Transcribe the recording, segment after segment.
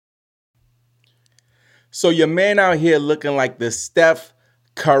So your man out here looking like the Steph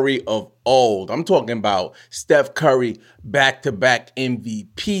Curry of old. I'm talking about Steph Curry, back-to-back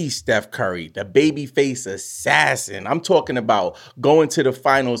MVP Steph Curry, the babyface assassin. I'm talking about going to the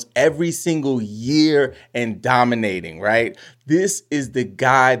finals every single year and dominating, right? This is the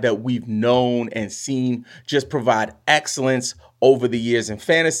guy that we've known and seen just provide excellence over the years in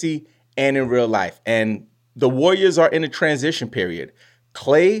fantasy and in real life. And the Warriors are in a transition period.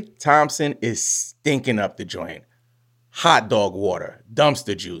 Klay Thompson is stinking up the joint. Hot dog water,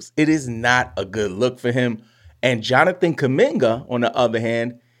 dumpster juice. It is not a good look for him. And Jonathan Kuminga, on the other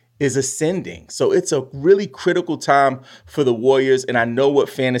hand, is ascending. So it's a really critical time for the Warriors. And I know what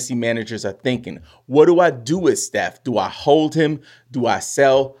fantasy managers are thinking. What do I do with Steph? Do I hold him? Do I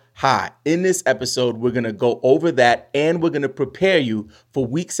sell high? In this episode, we're going to go over that and we're going to prepare you for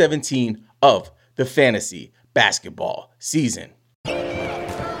week 17 of the fantasy basketball season.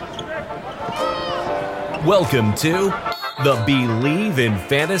 Welcome to the Believe in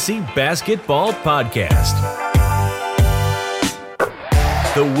Fantasy Basketball Podcast,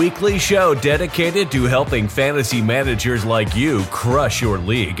 the weekly show dedicated to helping fantasy managers like you crush your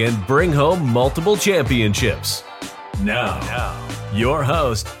league and bring home multiple championships. Now, your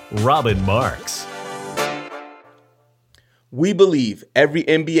host, Robin Marks. We believe every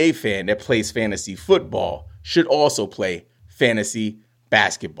NBA fan that plays fantasy football should also play fantasy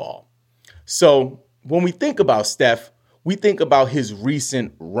basketball. So, when we think about Steph, we think about his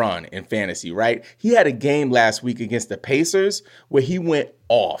recent run in fantasy, right? He had a game last week against the Pacers where he went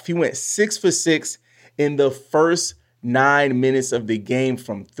off. He went 6 for 6 in the first 9 minutes of the game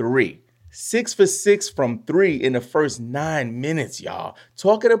from three. 6 for 6 from three in the first 9 minutes, y'all.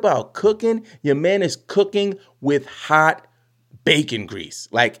 Talking about cooking, your man is cooking with hot bacon grease.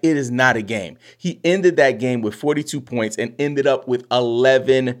 Like, it is not a game. He ended that game with 42 points and ended up with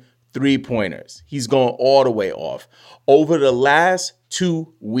 11 3-pointers. He's going all the way off. Over the last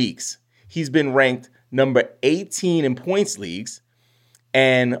 2 weeks, he's been ranked number 18 in points leagues.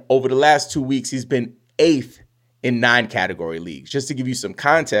 And over the last 2 weeks, he's been 8th in 9 category leagues. Just to give you some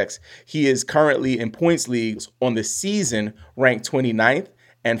context, he is currently in points leagues on the season ranked 29th.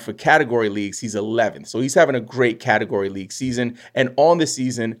 And for category leagues, he's 11th. So he's having a great category league season. And on the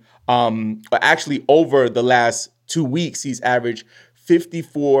season, actually over the last 2 weeks, he's averaged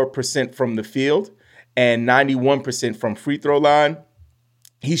 54% from the field and 91% from free throw line.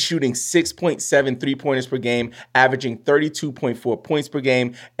 He's shooting 6.7 3-pointers per game, averaging 32.4 points per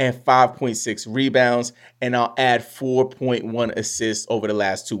game and 5.6 rebounds. And I'll add 4.1 assists over the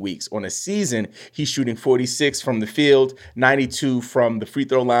last 2 weeks. On a season, he's shooting 46 from the field, 92 from the free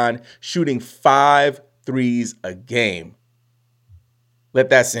throw line, shooting 5 threes a game.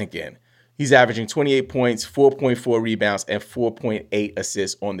 Let that sink in. He's averaging 28 points, 4.4 rebounds, and 4.8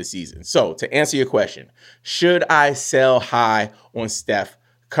 assists on the season. So, to answer your question, should I sell high on Steph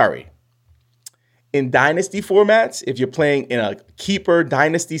Curry? In dynasty formats, if you're playing in a keeper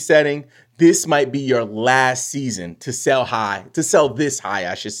dynasty setting, this might be your last season to sell high,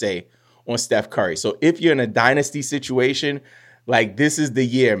 I should say, on Steph Curry. So, if you're in a dynasty situation, like, this is the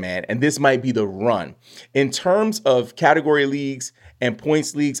year, man, and this might be the run. In terms of category leagues and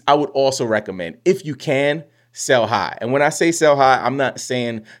points leagues, I would also recommend, if you can, sell high. And when I say sell high, I'm not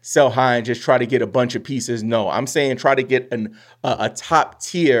saying sell high and just try to get a bunch of pieces. No, I'm saying try to get a top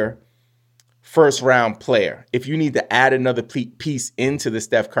tier first round player. If you need to add another piece into the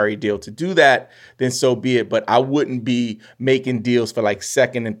Steph Curry deal to do that, then so be it. But I wouldn't be making deals for like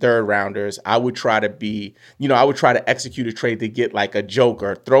second and third rounders. I would try to execute a trade to get like a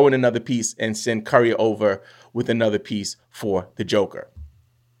joker, throw in another piece and send Curry over with another piece for the joker.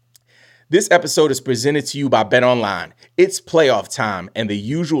 This episode is presented to you by BetOnline. It's playoff time, and the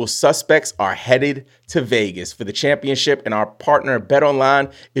usual suspects are headed to Vegas for the championship, and our partner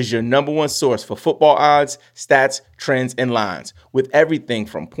BetOnline is your number one source for football odds, stats, trends, and lines, with everything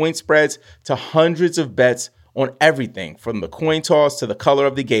from point spreads to hundreds of bets on everything from the coin toss to the color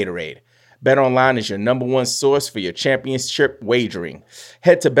of the Gatorade. BetOnline is your number one source for your championship wagering.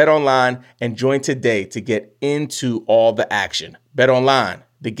 Head to BetOnline and join today to get into all the action. BetOnline,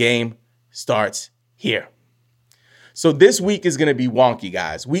 the game starts here. So this week is going to be wonky,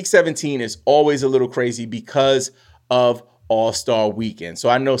 guys. Week 17 is always a little crazy because of All-Star Weekend. So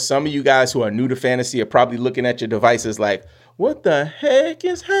I know some of you guys who are new to fantasy are probably looking at your devices like, what the heck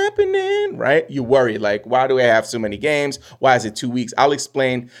is happening, right? You worry, like, why do I have so many games? Why is it 2 weeks? I'll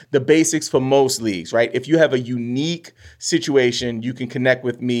explain the basics for most leagues, right? If you have a unique situation, you can connect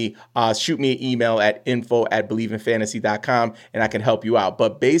with me, shoot me an email at info@believeinfantasy.com, and I can help you out.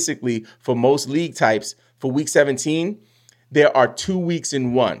 But basically, for most league types, for week 17, there are 2 weeks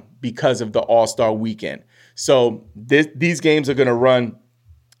in one because of the All-Star weekend. So these games are going to run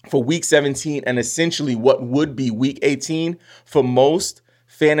for week 17 and essentially what would be week 18. For most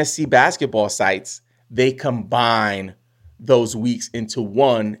fantasy basketball sites, they combine those weeks into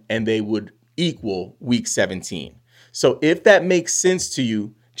one and they would equal week 17. So if that makes sense to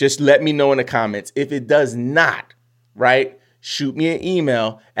you, just let me know in the comments. If it does not, right, shoot me an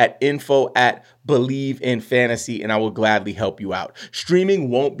email at info@BelieveInFantasy and I will gladly help you out. Streaming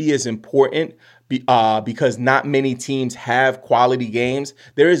won't be as important because not many teams have quality games.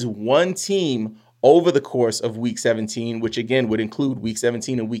 There is one team over the course of week 17, which again would include week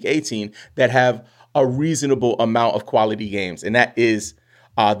 17 and week 18, that have a reasonable amount of quality games, and that is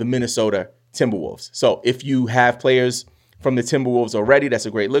the Minnesota Timberwolves. So if you have players from the Timberwolves already, that's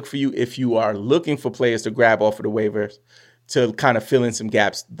a great look for you. If you are looking for players to grab off of the waivers to kind of fill in some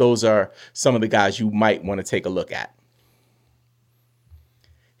gaps, those are some of the guys you might want to take a look at.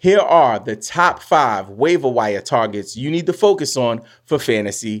 Here are the top 5 waiver wire targets you need to focus on for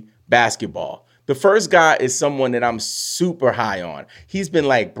fantasy basketball. The first guy is someone that I'm super high on. He's been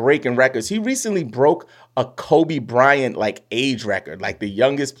like breaking records. He recently broke a Kobe Bryant like age record, like the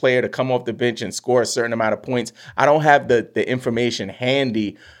youngest player to come off the bench and score a certain amount of points. I don't have the information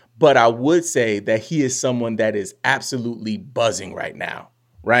handy, but I would say that he is someone that is absolutely buzzing right now,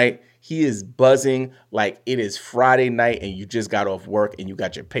 right? He is buzzing like it is Friday night and you just got off work and you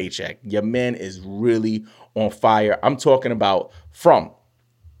got your paycheck. Your man is really on fire. I'm talking about from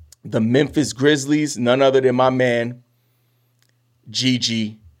the Memphis Grizzlies, none other than my man,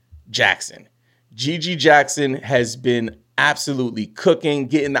 Gigi Jackson. Gigi Jackson has been absolutely cooking,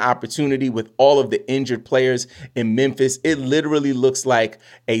 getting the opportunity with all of the injured players in Memphis. It literally looks like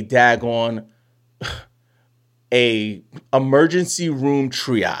a daggone a emergency room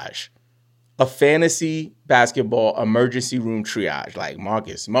triage, a fantasy basketball emergency room triage. Like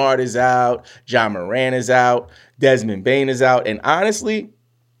Marcus Smart is out, John Moran is out, Desmond Bane is out. And honestly,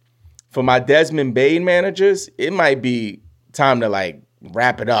 for my Desmond Bane managers, it might be time to like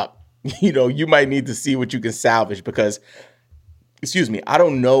wrap it up. You know, you might need to see what you can salvage because, I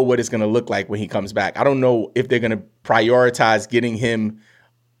don't know what it's going to look like when he comes back. I don't know if they're going to prioritize getting him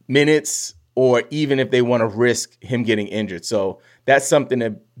minutes or even if they want to risk him getting injured. So that's something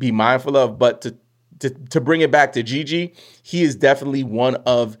to be mindful of. But to bring it back to Gigi, he is definitely one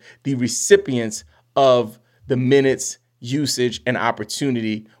of the recipients of the minutes, usage, and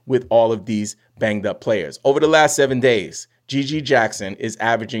opportunity with all of these banged up players. Over the last 7 days, Gigi Jackson is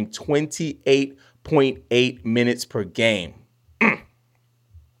averaging 28.8 minutes per game.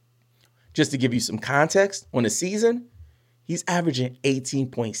 Just to give you some context, on the season, he's averaging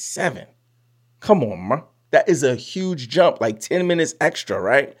 18.7. Come on, man. That is a huge jump, like 10 minutes extra,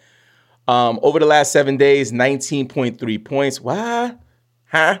 right? Over the last 7 days, 19.3 points. What?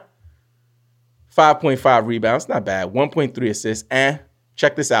 Huh? 5.5 rebounds, not bad. 1.3 assists.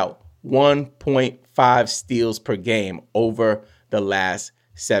 Check this out. 1.5 steals per game over the last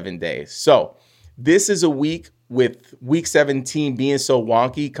 7 days. So this is a week with week 17 being so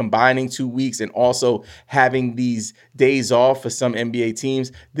wonky, combining 2 weeks and also having these days off for some NBA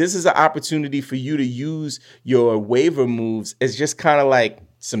teams. This is an opportunity for you to use your waiver moves as just kind of like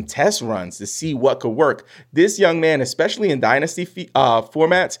some test runs to see what could work. This young man, especially in dynasty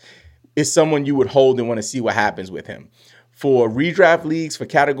formats, is someone you would hold and want to see what happens with him. For redraft leagues, for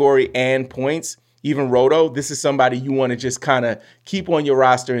category and points, even Roto, this is somebody you want to just kind of keep on your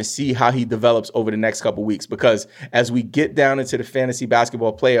roster and see how he develops over the next couple weeks. Because as we get down into the fantasy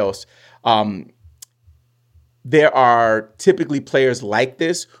basketball playoffs, there are typically players like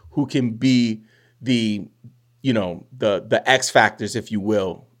this who can be the X factors, if you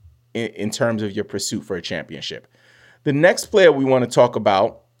will, in terms of your pursuit for a championship. The next player we want to talk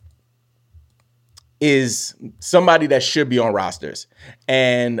about is somebody that should be on rosters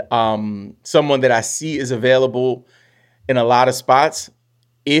and someone that I see is available in a lot of spots.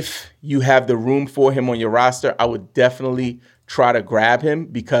 If you have the room for him on your roster, I would definitely try to grab him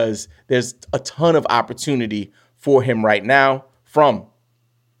because there's a ton of opportunity for him right now from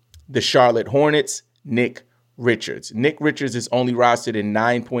the Charlotte Hornets, Nick Richards. Nick Richards is only rostered in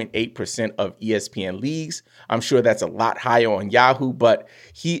 9.8% of ESPN leagues. I'm sure that's a lot higher on Yahoo, but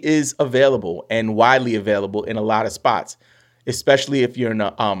he is available and widely available in a lot of spots, especially if you're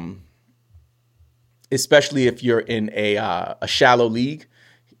in a shallow league.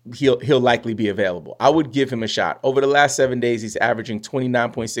 He'll likely be available. I would give him a shot. Over the last 7 days, he's averaging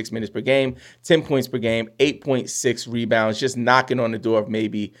 29.6 minutes per game, 10 points per game, 8.6 rebounds, just knocking on the door of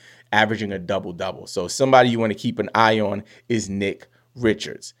maybe averaging a double-double. So somebody you want to keep an eye on is Nick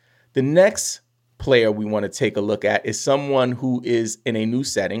Richards. The next player we want to take a look at is someone who is in a new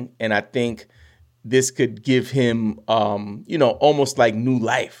setting, and I think this could give him, almost like new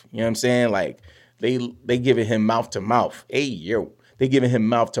life. You know what I'm saying? Like they giving him mouth to mouth. Hey, yo, they giving him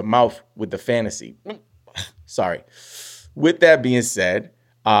mouth to mouth with the fantasy. Sorry. With that being said,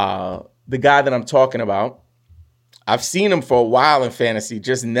 the guy that I'm talking about, I've seen him for a while in fantasy,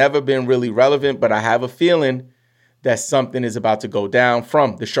 just never been really relevant, but I have a feeling that something is about to go down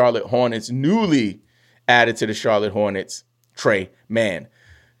from the Charlotte Hornets, newly added to the Charlotte Hornets, Tre Mann.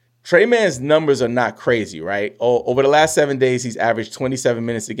 Tre Mann's numbers are not crazy, right? Over the last 7 days, he's averaged 27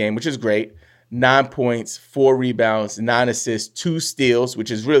 minutes a game, which is great. 9 points, 4 rebounds, 9 assists, 2 steals,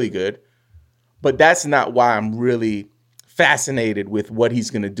 which is really good. But that's not why I'm really fascinated with what he's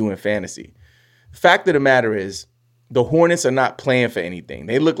going to do in fantasy. The fact of the matter is, the Hornets are not playing for anything.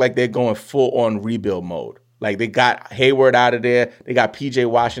 They look like they're going full-on rebuild mode. Like, they got Hayward out of there. They got P.J.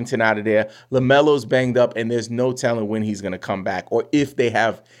 Washington out of there. LaMelo's banged up, and there's no telling when he's going to come back or if they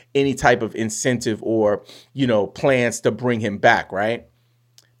have any type of incentive or, plans to bring him back, right?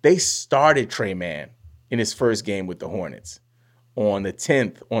 They started Tre Mann in his first game with the Hornets on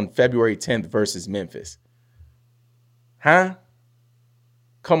February 10th versus Memphis. Huh?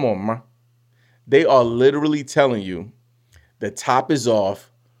 Come on, man. They are literally telling you the top is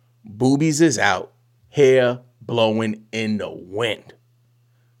off, boobies is out, hair blowing in the wind.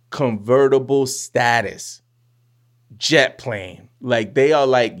 Convertible status. Jet plane. Like, they are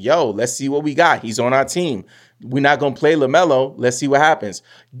like, yo, let's see what we got. He's on our team. We're not going to play LaMelo. Let's see what happens.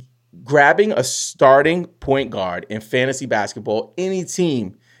 Grabbing a starting point guard in fantasy basketball, any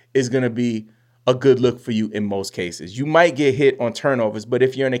team is going to be a good look for you in most cases. You might get hit on turnovers, but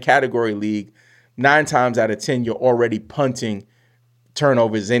if you're in a category league, 9 times out of 10, you're already punting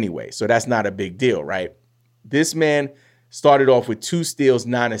turnovers anyway. So that's not a big deal, right? This man started off with 2 steals,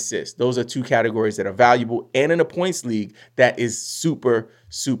 9 assists. Those are 2 categories that are valuable. And in a points league, that is super,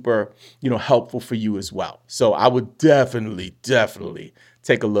 super, helpful for you as well. So I would definitely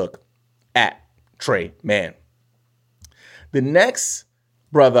take a look at Tre Mann. The next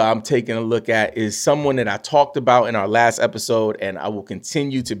brother I'm taking a look at is someone that I talked about in our last episode, and I will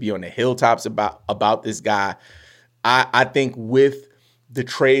continue to be on the hilltops about this guy. I think with the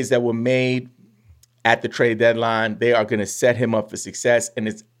trades that were made at the trade deadline, they are going to set him up for success.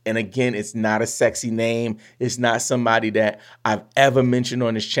 And again, it's not a sexy name. It's not somebody that I've ever mentioned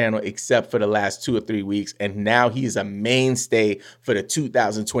on this channel except for the last 2 or 3 weeks. And now he is a mainstay for the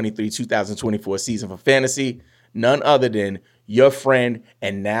 2023-2024 season for fantasy. None other than your friend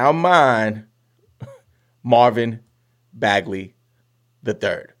and now mine, Marvin Bagley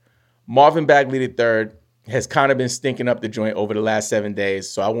III. Marvin Bagley III has kind of been stinking up the joint over the last 7 days,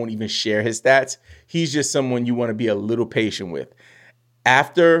 so I won't even share his stats. He's just someone you want to be a little patient with.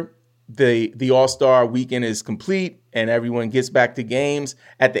 After the All-Star weekend is complete and everyone gets back to games,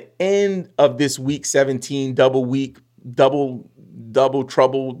 at the end of this week 17 double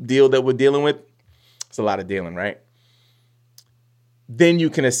trouble deal that we're dealing with, it's a lot of dealing, right? Then you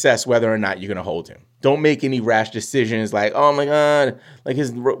can assess whether or not you're going to hold him. Don't make any rash decisions like, oh my God, like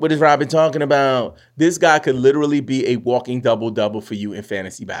what is Robin talking about? This guy could literally be a walking double-double for you in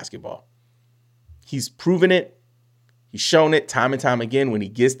fantasy basketball. He's proven it. He's shown it time and time again. When he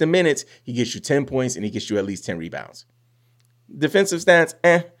gets the minutes, he gets you 10 points and he gets you at least 10 rebounds. Defensive stats,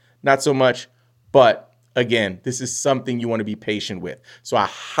 not so much. But again, this is something you want to be patient with. So I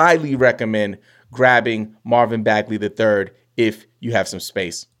highly recommend grabbing Marvin Bagley III if you have some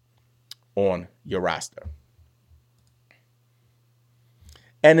space on your roster.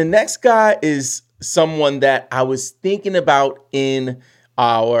 And the next guy is someone that I was thinking about in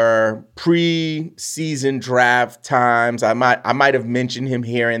our pre-season draft times. I might have mentioned him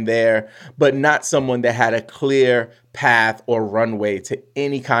here and there, but not someone that had a clear path or runway to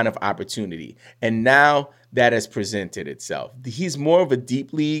any kind of opportunity. And now that has presented itself. He's more of a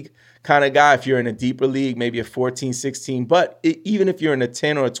deep league kind of guy. If you're in a deeper league, maybe a 14, 16, but even if you're in a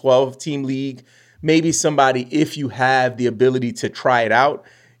 10 or a 12 team league, maybe somebody, if you have the ability to try it out,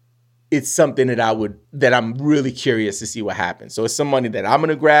 it's something that I'm really curious to see what happens. So it's some money that I'm going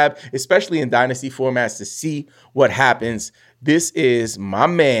to grab, especially in dynasty formats, to see what happens. This is my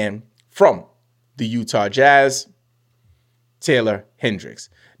man from the Utah Jazz, Taylor Hendricks.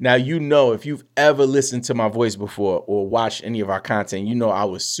 Now, if you've ever listened to my voice before or watched any of our content, I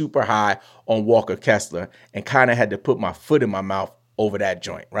was super high on Walker Kessler and kind of had to put my foot in my mouth over that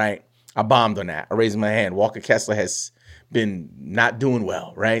joint, right? I bombed on that. I raised my hand. Walker Kessler has been not doing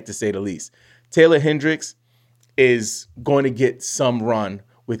well, right, to say the least. Taylor Hendricks is going to get some run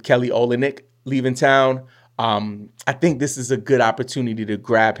with Kelly Olynyk leaving town. I think this is a good opportunity to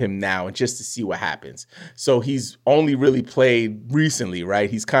grab him now and just to see what happens. So he's only really played recently, right?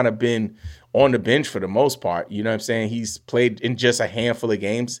 He's kind of been on the bench for the most part. You know what I'm saying? He's played in just a handful of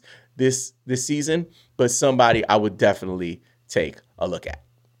games this season, but somebody I would definitely take a look at.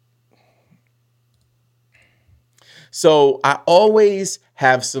 So I always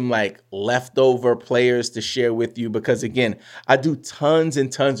have some like leftover players to share with you because, again, I do tons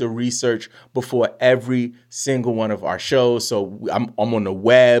and tons of research before every single one of our shows. So I'm on the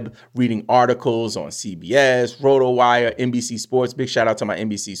web reading articles on CBS, RotoWire, NBC Sports. Big shout out to my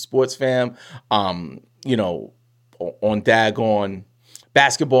NBC Sports fam. On Daggone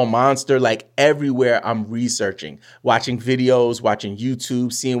Basketball Monster, like everywhere I'm researching, watching videos, watching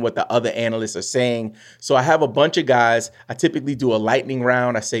YouTube, seeing what the other analysts are saying. So I have a bunch of guys. I typically do a lightning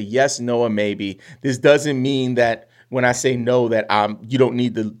round. I say yes, no, or maybe. This doesn't mean that when I say no that you don't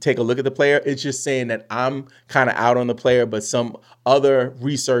need to take a look at the player. It's just saying that I'm kind of out on the player, but some other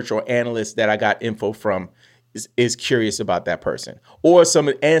research or analyst that I got info from is curious about that person. Or some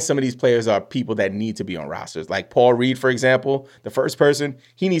of these players are people that need to be on rosters. Like Paul Reed, for example, the first person,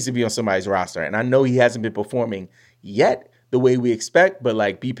 he needs to be on somebody's roster. And I know he hasn't been performing yet the way we expect, but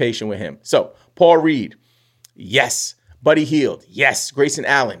like be patient with him. So Paul Reed, yes. Buddy Hield, yes. Grayson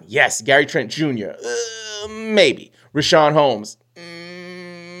Allen, yes. Gary Trent Jr., maybe. Rashawn Holmes,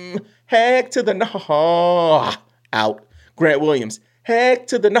 heck to the no, out. Grant Williams, heck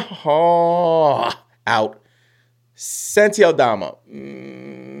to the no, out. Santi Aldama,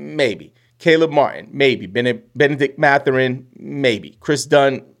 maybe. Caleb Martin, maybe. Benedict Mathurin, maybe. Chris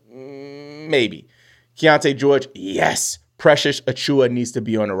Dunn, maybe. Keontae George, yes. Precious Achua needs to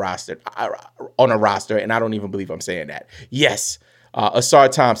be on a roster, and I don't even believe I'm saying that. Yes. Asar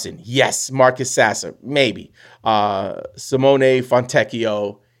Thompson, yes. Marcus Sasser, maybe. Simone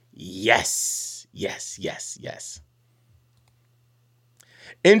Fontecchio, yes. Yes, yes, yes.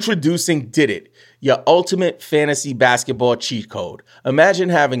 Introducing Did It, your ultimate fantasy basketball cheat code. Imagine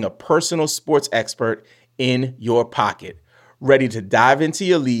having a personal sports expert in your pocket, ready to dive into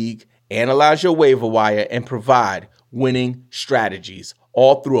your league, analyze your waiver wire, and provide winning strategies,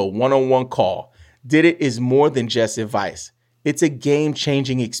 all through a one-on-one call. Did It is more than just advice. It's a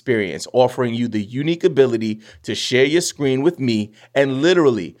game-changing experience, offering you the unique ability to share your screen with me and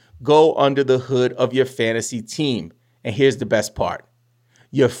literally go under the hood of your fantasy team. And here's the best part.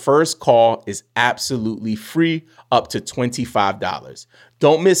 Your first call is absolutely free, up to $25.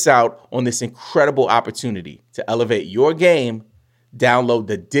 Don't miss out on this incredible opportunity to elevate your game. Download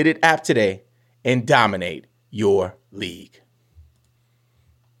the Did It app today and dominate your league.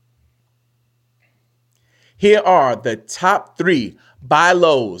 Here are the top 3 buy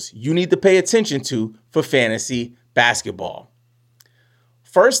lows you need to pay attention to for fantasy basketball.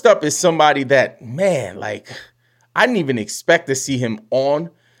 First up is somebody that, man, like, I didn't even expect to see him on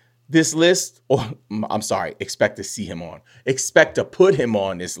this list, or I'm sorry, expect to put him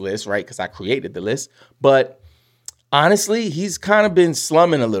on this list, right? Because I created the list. But honestly, he's kind of been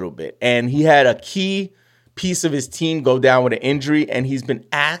slumming a little bit, and he had a key piece of his team go down with an injury, and he's been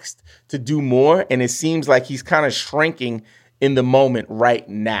asked to do more, and it seems like he's kind of shrinking in the moment right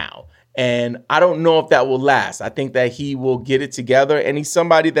now. And I don't know if that will last. I think that he will get it together, and he's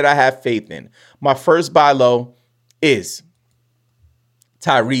somebody that I have faith in. My first buy low is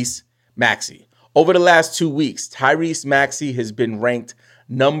Tyrese Maxey. Over the last 2 weeks, Tyrese Maxey has been ranked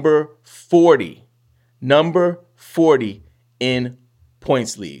number 40 in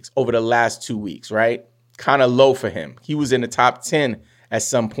points leagues over the last 2 weeks, right? Kind of low for him. He was in the top 10 at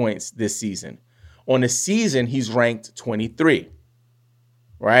some points this season. On the season, he's ranked 23,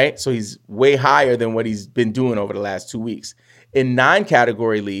 right? So he's way higher than what he's been doing over the last 2 weeks. In 9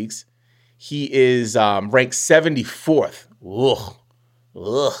 category leagues, he is ranked 74th. Ugh.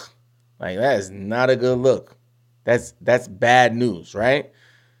 Like, that is not a good look. That's bad news, right?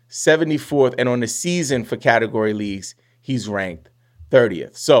 74th. And on the season for category leagues, he's ranked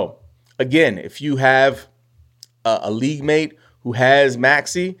 30th. So, again, if you have a league mate who has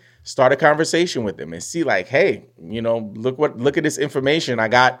Maxey, start a conversation with him and see, like, hey, look at this information I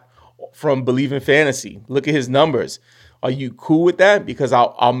got from Believe in Fantasy. Look at his numbers. Are you cool with that? Because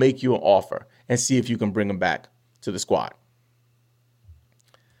I'll make you an offer and see if you can bring him back to the squad.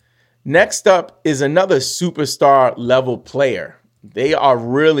 Next up is another superstar level player. They are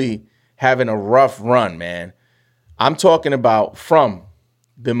really having a rough run, man. I'm talking about from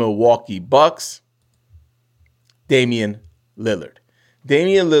the Milwaukee Bucks, Damian Lillard.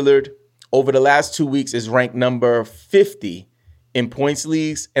 Damian Lillard, over the last 2 weeks, is ranked number 50 in points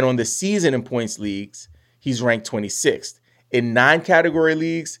leagues, and on the season in points leagues, he's ranked 26th. In 9 category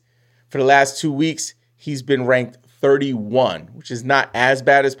leagues, for the last 2 weeks, he's been ranked 31, which is not as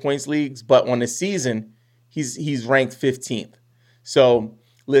bad as points leagues, but on the season, he's ranked 15th. So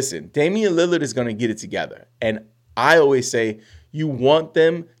listen, Damian Lillard is going to get it together. And I always say you want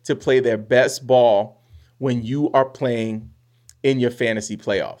them to play their best ball when you are playing in your fantasy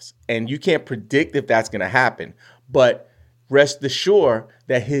playoffs. And you can't predict if that's going to happen. But rest assured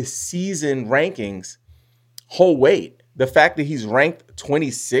that his season rankings hold weight. The fact that he's ranked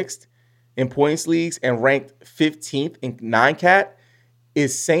 26th in points leagues and ranked 15th in 9-cat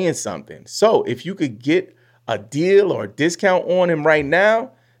is saying something. So if you could get a deal or a discount on him right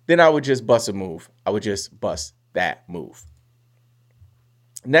now, then I would just bust a move. I would just bust that move.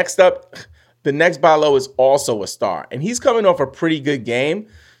 Next up, the next buy low is also a star, and he's coming off a pretty good game.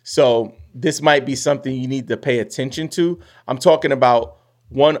 So this might be something you need to pay attention to. I'm talking about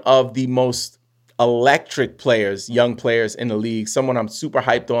one of the most electric players, young players in the league, someone I'm super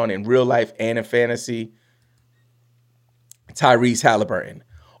hyped on in real life and in fantasy, Tyrese Halliburton.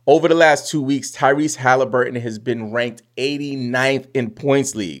 Over the last 2 weeks, Tyrese Halliburton has been ranked 89th in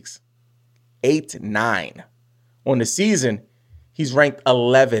points leagues. 8-9. On the season, he's ranked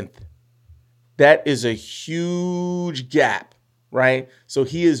 11th. That is a huge gap, right? So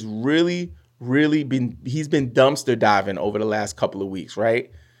he is he's been dumpster diving over the last couple of weeks, right?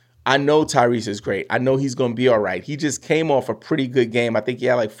 I know Tyrese is great. I know he's going to be all right. He just came off a pretty good game. I think he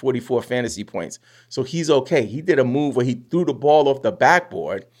had like 44 fantasy points. So he's okay. He did a move where he threw the ball off the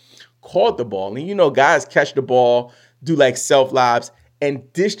backboard, caught the ball. And you know, guys catch the ball, do like self-lobs,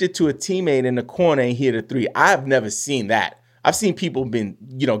 and dished it to a teammate in the corner and hit a three. I've never seen that. I've seen people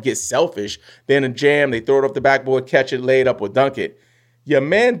get selfish. They're in a jam, they throw it off the backboard, catch it, lay it up, or dunk it. Your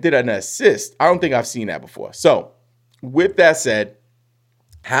man did an assist. I don't think I've seen that before. So with that said,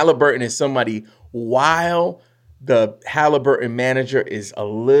 Halliburton is somebody, while the Halliburton manager is a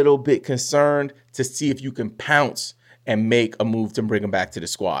little bit concerned, to see if you can pounce and make a move to bring him back to the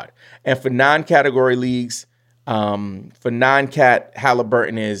squad. And for non-category leagues, for non-cat,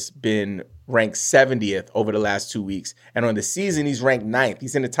 Halliburton has been ranked 70th over the last 2 weeks. And on the season, he's ranked 9th.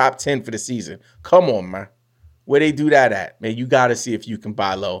 He's in the top 10 for the season. Come on, man. Where they do that at? Man, you got to see if you can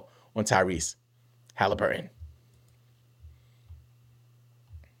buy low on Tyrese Halliburton.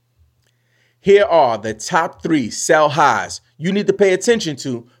 Here are the top 3 sell highs you need to pay attention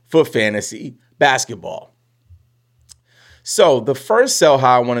to for fantasy basketball. So the first sell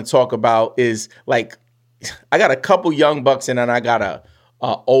high I want to talk about is, like, I got a couple young bucks and then I got a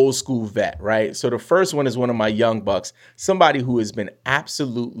old school vet, right? So the first one is one of my young bucks, somebody who has been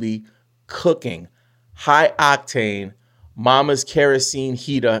absolutely cooking high octane mama's kerosene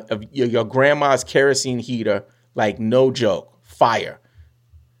heater, of your grandma's kerosene heater, like no joke, fire.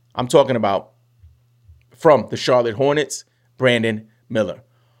 I'm talking about from the Charlotte Hornets, Brandon Miller.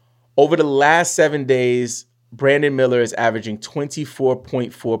 Over the last 7 days, Brandon Miller is averaging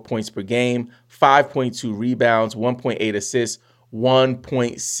 24.4 points per game, 5.2 rebounds, 1.8 assists,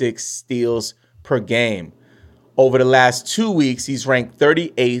 1.6 steals per game. Over the last 2 weeks, he's ranked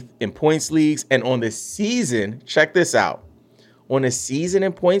 38th in points leagues. And on the season, check this out. On the season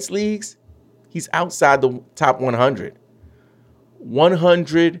in points leagues, he's outside the top 100.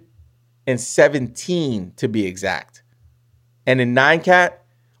 117 to be exact. And in 9-cat,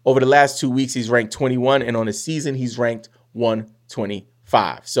 over the last 2 weeks, he's ranked 21. And on the season, he's ranked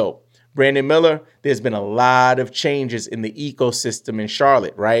 125. So Brandon Miller, there's been a lot of changes in the ecosystem in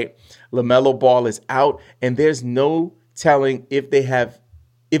Charlotte, right? LaMelo Ball is out, and there's no telling if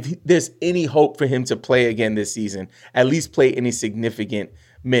there's any hope for him to play again this season, at least play any significant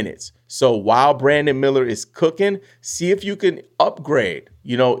minutes. So while Brandon Miller is cooking, see if you can upgrade,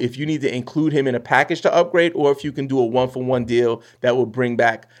 if you need to include him in a package to upgrade, or if you can do a 1-for-1 deal that will bring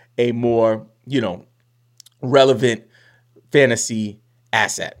back a more, relevant fantasy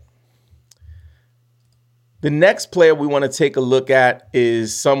asset. The next player we want to take a look at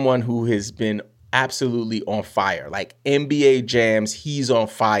is someone who has been absolutely on fire. Like NBA jams, he's on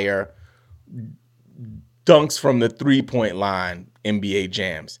fire. Dunks from the three-point line, NBA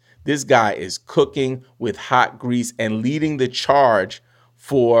jams. This guy is cooking with hot grease and leading the charge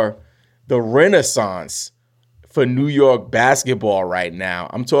for the renaissance for New York basketball right now.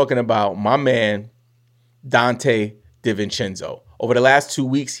 I'm talking about my man, Dante DiVincenzo. Over the last 2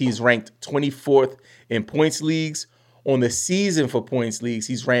 weeks, he's ranked 24th in points leagues. On the season for points leagues,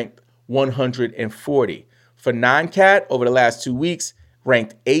 he's ranked 140. For 9-cat, over the last 2 weeks,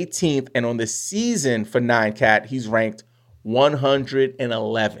 ranked 18th. And on the season for 9-cat, he's ranked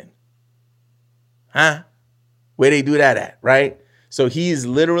 111. Huh? Where they do that at, right? So he is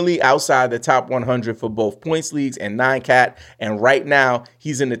literally outside the top 100 for both points leagues and 9-cat. And right now,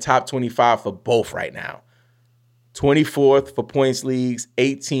 he's in the top 25 for both right now. 24th for points leagues,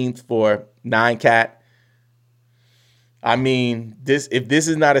 18th for 9-cat. I mean, if this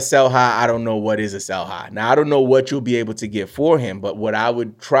is not a sell high, I don't know what is a sell high. Now, I don't know what you'll be able to get for him, but what I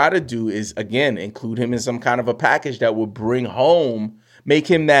would try to do is, again, include him in some kind of a package that will bring home, make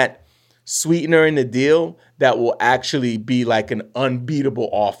him that sweetener in the deal that will actually be like an unbeatable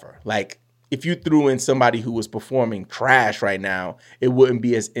offer. Like, if you threw in somebody who was performing trash right now, it wouldn't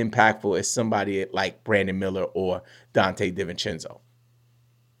be as impactful as somebody like Brandon Miller or Dante DiVincenzo.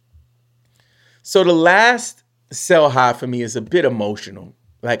 So the last sell high for me is a bit emotional.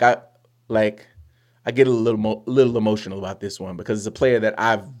 I get a little emotional about this one because it's a player that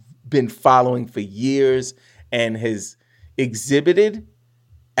I've been following for years and has exhibited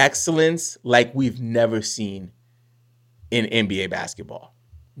excellence like we've never seen in NBA basketball.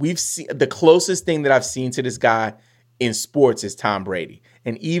 We've seen the closest thing that I've seen to this guy in sports is Tom Brady.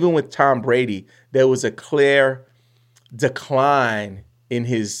 And even with Tom Brady, there was a clear decline in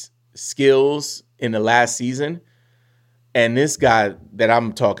his skills in the last season. And this guy that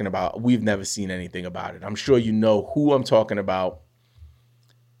I'm talking about, we've never seen anything about it. I'm sure you know who I'm talking about.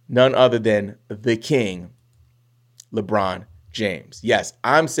 None other than the king, LeBron James. Yes,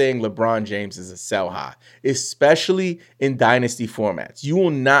 I'm saying LeBron James is a sell high, especially in dynasty formats. You will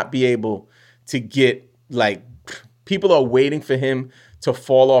not be able to get, people are waiting for him to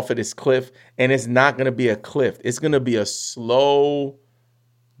fall off of this cliff, and it's not going to be a cliff. It's going to be a slow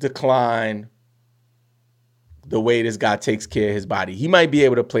decline the way this guy takes care of his body. He might be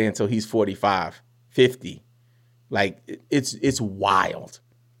able to play until he's 45, 50. It's wild,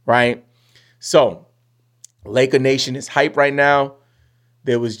 right? So, Laker Nation is hype right now.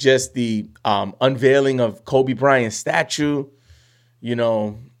 There was just the unveiling of Kobe Bryant's statue. You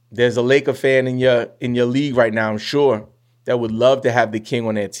know, there's a Laker fan in your league right now, I'm sure, that would love to have the king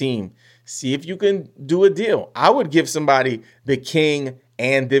on their team. See if you can do a deal. I would give somebody the king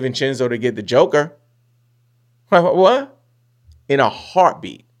and DiVincenzo to get the Joker. What? In a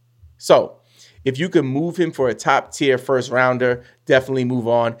heartbeat. So, if you can move him for a top tier first rounder, definitely move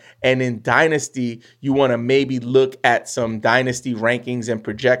on. And in Dynasty, you want to maybe look at some Dynasty rankings and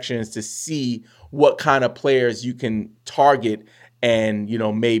projections to see what kind of players you can target and,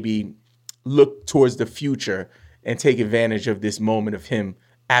 maybe look towards the future and take advantage of this moment of him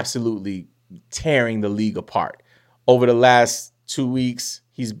absolutely tearing the league apart. Over the last 2 weeks,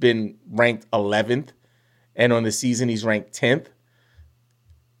 he's been ranked 11th. And on the season, he's ranked 10th.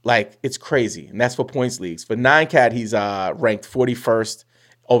 It's crazy. And that's for points leagues. For 9-cat, he's ranked 41st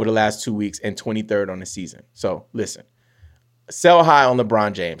over the last 2 weeks and 23rd on the season. So listen, sell high on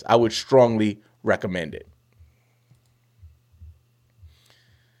LeBron James. I would strongly recommend it.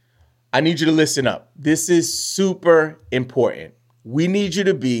 I need you to listen up. This is super important. We need you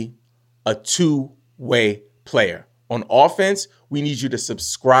to be a two-way player. On offense, we need you to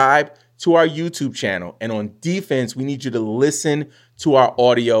subscribe to our YouTube channel. And on defense, we need you to listen to our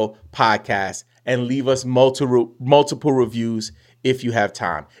audio podcast and leave us multiple reviews if you have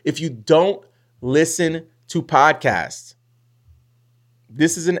time. If you don't listen to podcasts,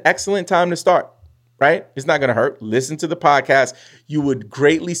 this is an excellent time to start, right? It's not going to hurt. Listen to the podcast. You would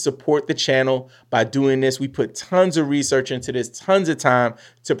greatly support the channel by doing this. We put tons of research into this, tons of time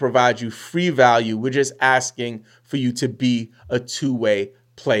to provide you free value. We're just asking for you to be a two-way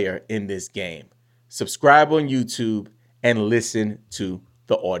player in this game. Subscribe on YouTube and listen to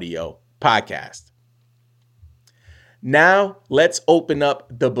the audio podcast. Now, let's open up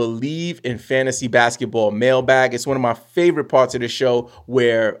the Believe in Fantasy Basketball mailbag. It's one of my favorite parts of the show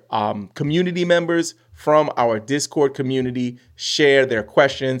where community members from our Discord community share their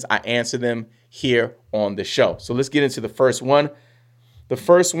questions. I answer them here on the show. So let's get into the first one. The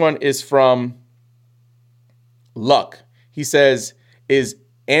first one is from Luck. He says, is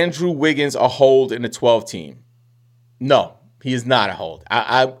Andrew Wiggins a hold in the 12 team? No, he is not a hold.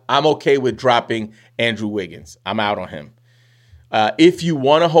 I'm okay with dropping Andrew Wiggins. I'm out on him. If you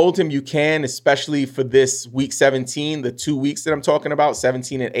want to hold him, you can, especially for this week 17, the 2 weeks that I'm talking about,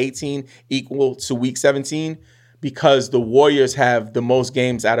 17 and 18 equal to week 17, because the Warriors have the most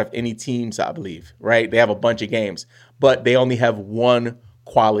games out of any teams, I believe, right? They have a bunch of games, but they only have one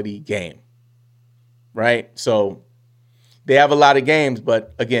quality game, right? So they have a lot of games,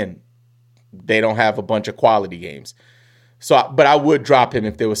 but again, they don't have a bunch of quality games. But I would drop him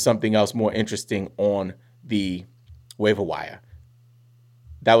if there was something else more interesting on the waiver wire.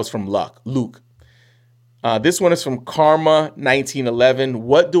 That was from Luke. This one is from Karma1911.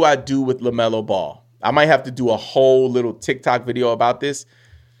 What do I do with LaMelo Ball? I might have to do a whole little TikTok video about this.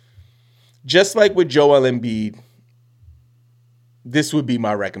 Just like with Joel Embiid, this would be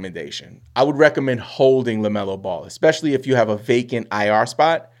my recommendation. I would recommend holding LaMelo Ball, especially if you have a vacant IR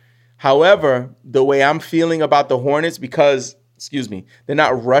spot. However, the way I'm feeling about the Hornets, because, they're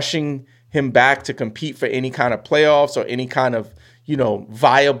not rushing him back to compete for any kind of playoffs or any kind of,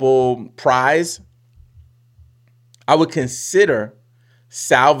 viable prize, I would consider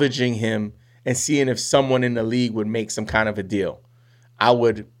salvaging him and seeing if someone in the league would make some kind of a deal. I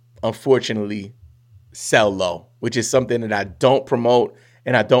would, unfortunately, sell low, which is something that I don't promote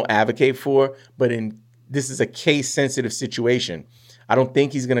and I don't advocate for, but this is a case-sensitive situation. I don't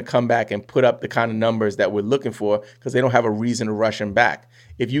think he's going to come back and put up the kind of numbers that we're looking for because they don't have a reason to rush him back.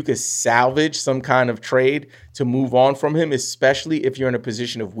 If you could salvage some kind of trade to move on from him, especially if you're in a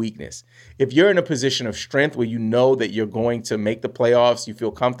position of weakness. If you're in a position of strength where you know that you're going to make the playoffs, you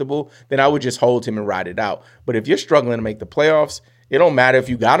feel comfortable, then I would just hold him and ride it out. But if you're struggling to make the playoffs, it don't matter if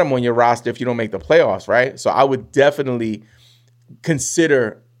you got him on your roster if you don't make the playoffs, right? So I would definitely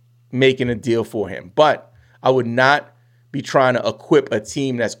consider making a deal for him. But I would not be trying to equip a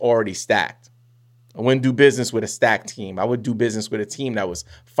team that's already stacked. I wouldn't do business with a stacked team. I would do business with a team that was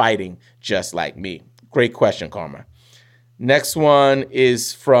fighting just like me. Great question, Karma. Next one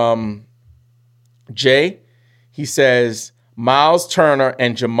is from Jay. He says, Miles Turner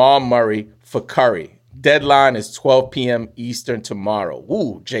and Jamal Murray for Curry. Deadline is 12 p.m. Eastern tomorrow.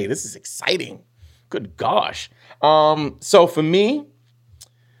 Ooh, Jay, this is exciting. Good gosh. So for me,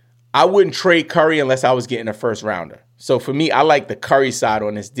 I wouldn't trade Curry unless I was getting a first rounder. So for me, I like the Curry side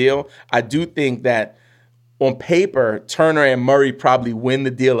on this deal. I do think that on paper, Turner and Murray probably win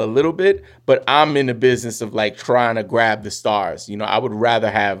the deal a little bit, but I'm in the business of like trying to grab the stars. I would rather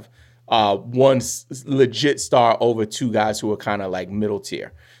have one legit star over two guys who are kind of like middle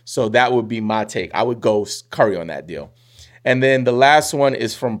tier. So that would be my take. I would go Curry on that deal. And then the last one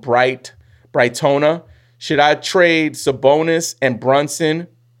is from Brightona. Should I trade Sabonis and Brunson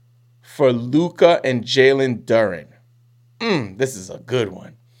for Luka and Jalen Duren? This is a good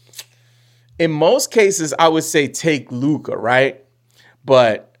one. In most cases, I would say take Luka, right?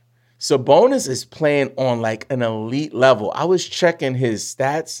 But Sabonis is playing on like an elite level. I was checking his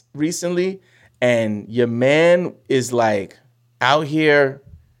stats recently, and your man is like out here.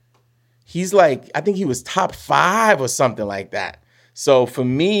 He's like, I think he was top 5 or something like that. So for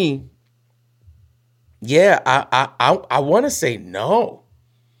me, yeah, I want to say no.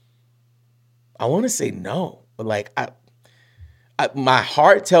 But like my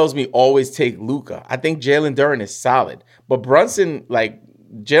heart tells me always take Luka. I think Jalen Duren is solid. But Brunson, like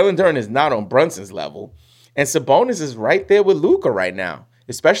Jalen Duren is not on Brunson's level. And Sabonis is right there with Luka right now,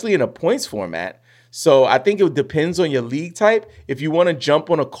 especially in a points format. So I think it depends on your league type. If you want to jump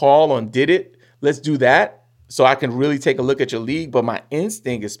on a call on Did It, let's do that so I can really take a look at your league. But my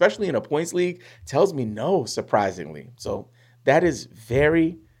instinct, especially in a points league, tells me no, surprisingly. So that is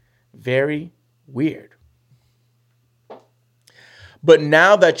very, very weird. But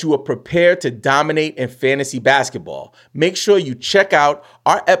now that you are prepared to dominate in fantasy basketball, make sure you check out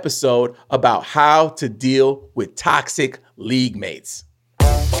our episode about how to deal with toxic league mates.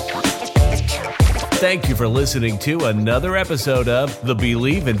 Thank you for listening to another episode of the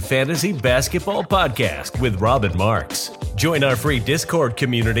Believe in Fantasy Basketball podcast with Robin Marks. Join our free Discord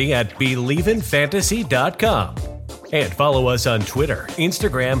community at BelieveInFantasy.com. And follow us on Twitter,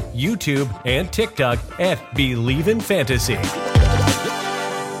 Instagram, YouTube, and TikTok at Believe in Fantasy.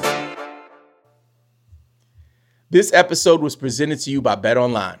 This episode was presented to you by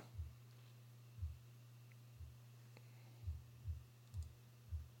BetOnline.